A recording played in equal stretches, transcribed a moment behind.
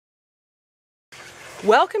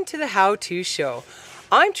Welcome to the How To Show.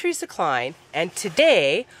 I'm Teresa Klein, and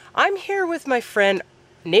today I'm here with my friend,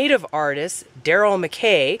 native artist Daryl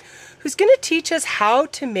McKay, who's going to teach us how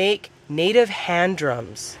to make native hand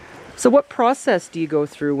drums. So what process do you go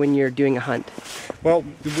through when you're doing a hunt? Well,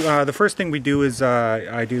 the first thing we do is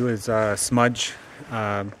smudge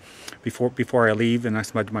before I leave, and I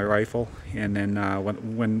smudge my rifle. And then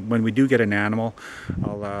when we do get an animal,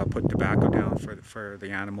 I'll put tobacco down for the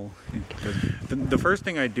animal. The first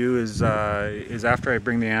thing I do is after I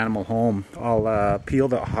bring the animal home, I'll peel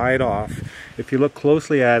the hide off. If you look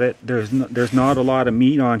closely at it, there's not a lot of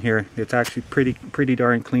meat on here. It's actually pretty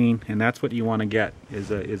darn clean, and that's what you want to get is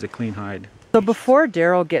a clean hide. So before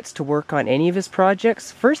Daryl gets to work on any of his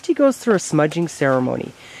projects, first he goes through a smudging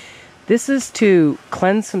ceremony. This is to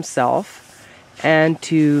cleanse himself and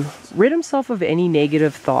to rid himself of any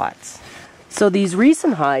negative thoughts. So these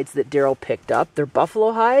recent hides that Daryl picked up, they're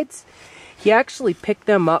buffalo hides. He actually picked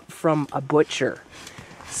them up from a butcher.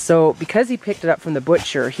 So because he picked it up from the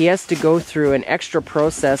butcher, he has to go through an extra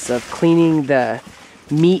process of cleaning the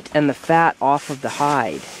meat and the fat off of the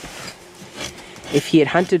hide. If he had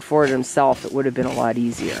hunted for it himself, it would have been a lot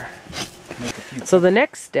easier. So the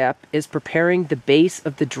next step is preparing the base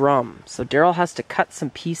of the drum. So Daryl has to cut some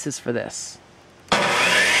pieces for this.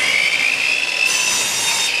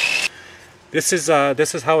 This is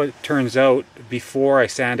how it turns out before I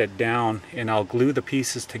sand it down, and I'll glue the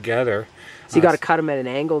pieces together. So you got to cut them at an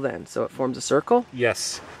angle then, so it forms a circle?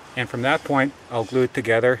 Yes, and from that point I'll glue it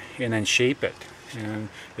together and then shape it. And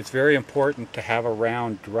it's very important to have a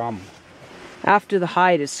round drum. After the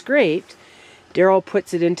hide is scraped, Daryl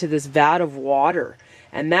puts it into this vat of water,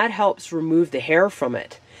 and that helps remove the hair from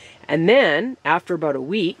it. And then, after about a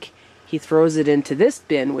week, he throws it into this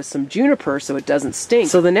bin with some juniper so it doesn't stink.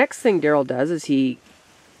 So the next thing Daryl does is he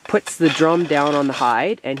puts the drum down on the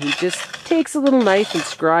hide, and he just takes a little knife and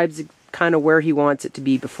scribes kind of where he wants it to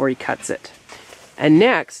be before he cuts it. And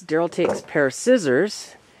next, Daryl takes a pair of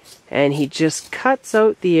scissors, and he just cuts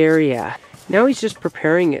out the area. Now he's just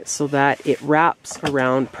preparing it so that it wraps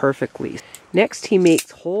around perfectly. Next, he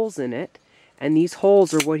makes holes in it, and these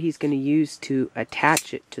holes are what he's going to use to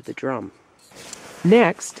attach it to the drum.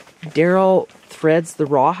 Next, Daryl threads the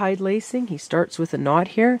rawhide lacing. He starts with a knot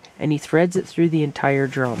here, and he threads it through the entire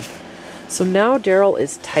drum. So now Daryl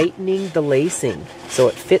is tightening the lacing so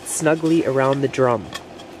it fits snugly around the drum.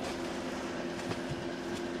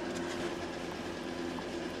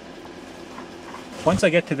 Once I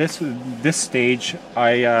get to this stage,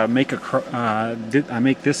 I make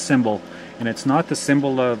this symbol. And it's not the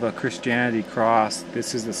symbol of a Christianity cross.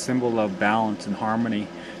 This is the symbol of balance and harmony.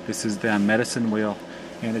 This is the medicine wheel,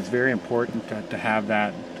 and it's very important to have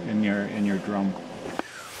that in your drum.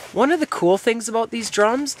 One of the cool things about these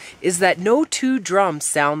drums is that no two drums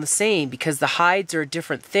sound the same because the hides are a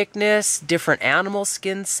different thickness, different animal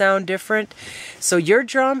skins sound different. So your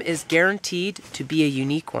drum is guaranteed to be a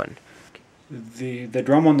unique one. The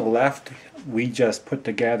drum on the left we just put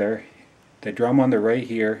together. The drum on the right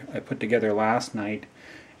here, I put together last night,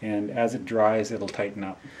 and as it dries, it'll tighten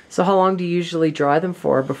up. So how long do you usually dry them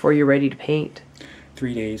for before you're ready to paint?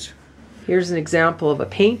 3 days. Here's an example of a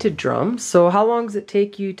painted drum. So how long does it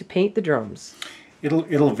take you to paint the drums?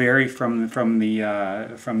 It'll vary from the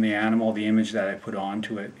animal, the image that I put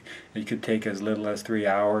onto it. It could take as little as 3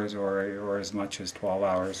 hours or as much as 12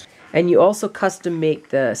 hours. And you also custom make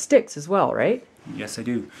the sticks as well, right? Yes, I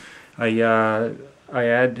do. I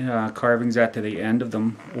add carvings at the end of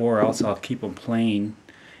them, or else I'll keep them plain,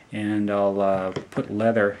 and I'll put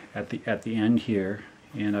leather at the end here.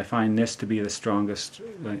 And I find this to be the strongest.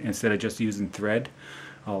 Instead of just using thread,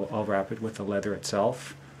 I'll wrap it with the leather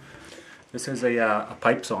itself. This is a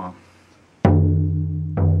pipe song.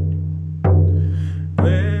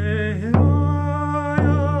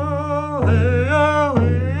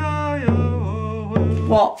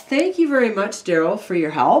 Well, thank you very much, Daryl, for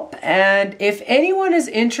your help. And if anyone is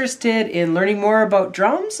interested in learning more about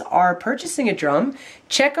drums or purchasing a drum,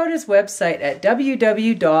 check out his website at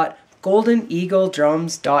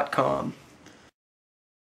www.goldeneagledrums.com.